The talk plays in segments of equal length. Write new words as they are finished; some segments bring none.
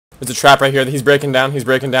There's a trap right here that he's breaking down. He's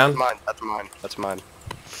breaking down. Mine. That's mine. That's mine.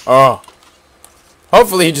 Oh.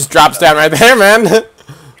 Hopefully he just drops down right there, man.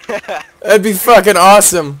 That'd be fucking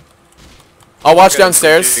awesome. I'll watch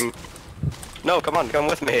downstairs. No, come on, come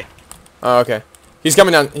with me. Oh, okay. He's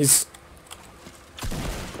coming down. He's...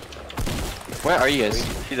 Where are you guys?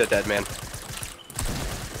 He's a dead man.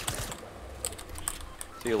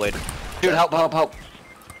 See you later. Dude, help, help, help.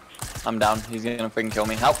 I'm down. He's gonna freaking kill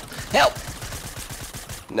me. Help! Help!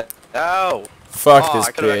 No! Fuck this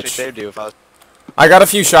I could've actually bitch. saved you if I was... I got a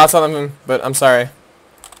few shots on him, but I'm sorry.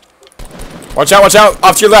 Watch out, watch out!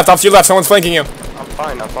 Off to your left, off to your left. Someone's flanking you. I'm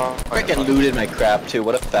fine, I'm fine. Freaking looted my crap too.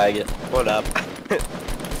 What a faggot. What up?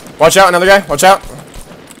 Watch out, another guy. Watch out.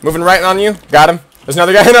 Moving right on you. Got him. There's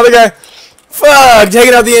another guy, another guy. Fuck!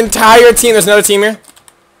 Taking out the entire team. There's another team here.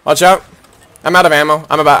 Watch out. I'm out of ammo.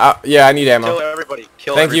 I'm about out. Yeah, I need ammo. Kill everybody.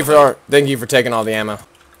 Kill Thank everybody. you for taking all the ammo.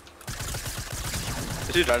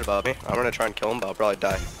 This dude's right above me. I'm gonna try and kill him, but I'll probably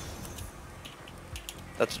die.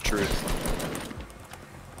 That's the truth.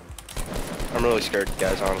 I'm really scared,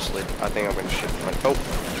 guys, honestly. I think I'm gonna shit my... Oh!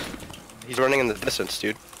 He's running in the distance,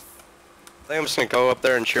 dude. I think I'm just gonna go up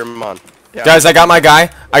there and cheer him on. Yeah. Guys, I got my guy.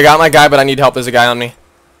 But I need help. There's a guy on me.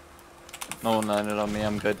 No, not on me.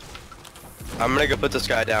 I'm good. I'm gonna go put this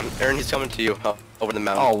guy down. Aaron, he's coming to you. Oh, over the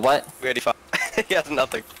mountain. Oh, what? 85. He has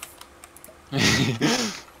nothing.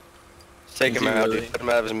 Just take him out, dude. Put him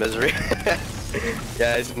out of his misery.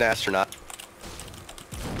 Yeah, he's an astronaut.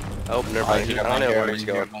 Oh, never mind. I don't know where he's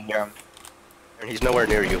going. I hear him. And he's nowhere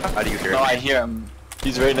near you. How do you hear him? No, I hear him.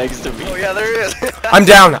 He's right next to me. Oh yeah, there he is. I'm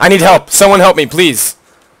down. I need help. Someone help me, please.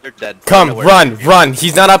 You're dead. Come, run, run.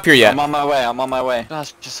 He's not up here yet. I'm on my way. I'm on my way.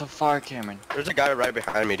 Gosh, just so far, Cameron. There's a guy right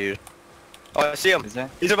behind me, dude. Oh, I see him. Is there?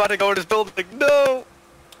 He's about to go in his building. No.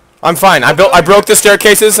 I'm fine. I broke the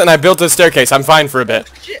staircases and I built a staircase. I'm fine for a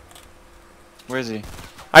bit. Shit. Where is he?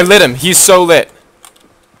 I lit him. He's so lit.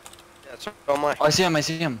 Yeah, so am I. Oh, I see him. I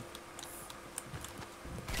see him.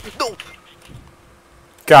 No.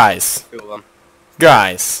 Guys. Two of them.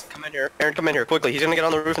 Guys. Come in here. Aaron, come in here quickly. He's gonna get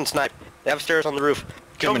on the roof and snipe. They have stairs on the roof.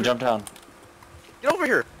 Cameron, jump down. Get over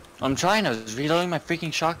here. I'm trying. I was reloading my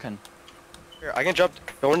freaking shotgun. Here, I can jump.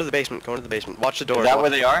 Go into the basement. Go into the basement. Watch the door. Is that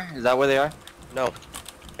where they are? Is that where they are? No.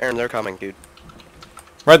 Aaron, they're coming, dude.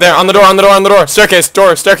 Right there. On the door. On the door. On the door. Staircase.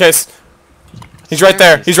 Door. Staircase. He's right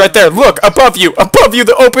there. He's right there. Look. Above you. Above you.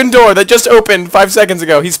 The open door that just opened 5 seconds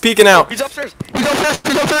ago. He's peeking out. He's upstairs. He's upstairs.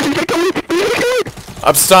 He's upstairs. He's gonna kill me. He's gonna kill me.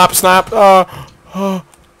 Up. Stop. Snap.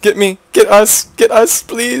 Get me. Get us. Get us,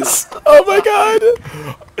 please. Oh my god.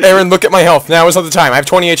 Aaron, look at my health. Now is not the time. I have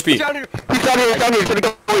 20 HP. He's down here. He's down here. He's down here. He's gonna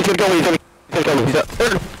go. He's gonna go. He's gonna go. He's up.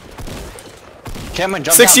 Aaron. Cameron,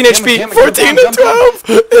 jump 16 down. HP. Cameron, 14 jump to down,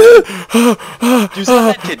 12. Use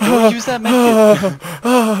that medkit. Don't use that medkit.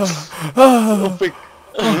 Oh, freak.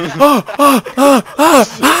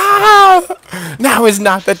 Now is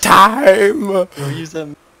not the time. Don't use that.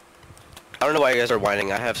 I don't know why you guys are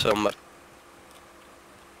whining. I have so much.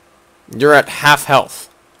 You're at half health.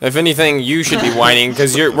 If anything, you should be whining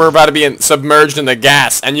because we're about to be submerged in the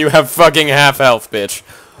gas, and you have fucking half health, bitch.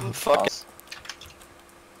 Fuck it.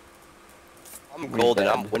 I'm golden.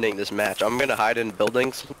 I'm winning this match. I'm gonna hide in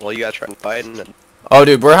buildings while you guys try and fight. And Oh,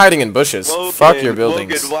 dude, we're hiding in bushes. Fuck your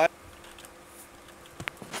buildings.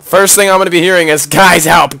 First thing I'm gonna be hearing is, guys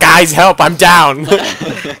help, I'm down.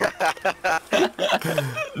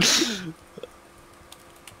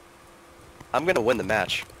 I'm gonna win the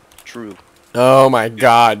match. True. Oh my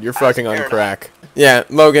god, you're fucking on crack. Yeah,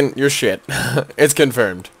 Logan, you're shit. It's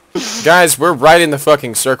confirmed. Guys, we're right in the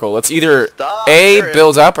fucking circle. Let's either A,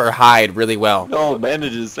 build up or hide really well. No,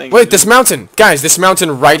 bandages. Thank Wait, you. this mountain! Guys, this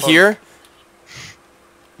mountain right here.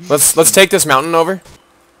 Let's take this mountain over.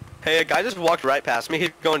 Hey, a guy just walked right past me.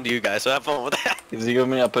 He's going to you guys, so have fun with that. Is he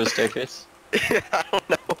going up a staircase? I don't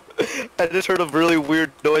know. I just heard a really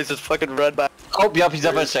weird noise just fucking run by. Oh, yep, he's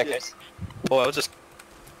up a staircase. Oh, I was just...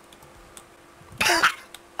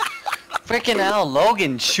 Freaking hell,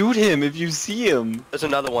 Logan, shoot him if you see him. There's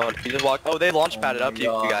another one. He just walked... Oh, they launch padded up to you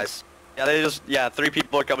guys. Yeah, they just... Yeah, 3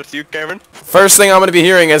 people are coming to you, Cameron. First thing I'm gonna be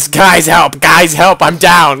hearing is, guys help, I'm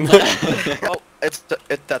down. Oh, that's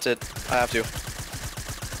it. I have to.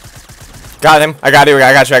 Got him. I got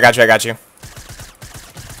you.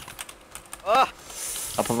 Ah!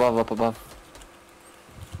 Up above.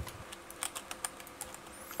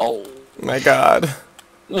 Oh. My god.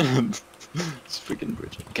 It's freaking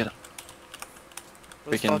Bridget. Get up.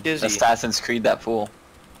 Where the fuck is he? Assassin's Creed, that fool.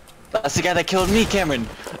 That's the guy that killed me, Cameron.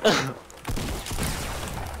 I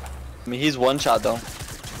mean, he's one shot though.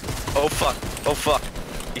 Oh fuck.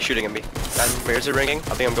 He's shooting at me. Guys, where's it ringing?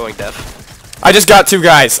 I think I'm going deaf. I just got 2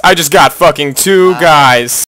 guys. I just got fucking 2 guys.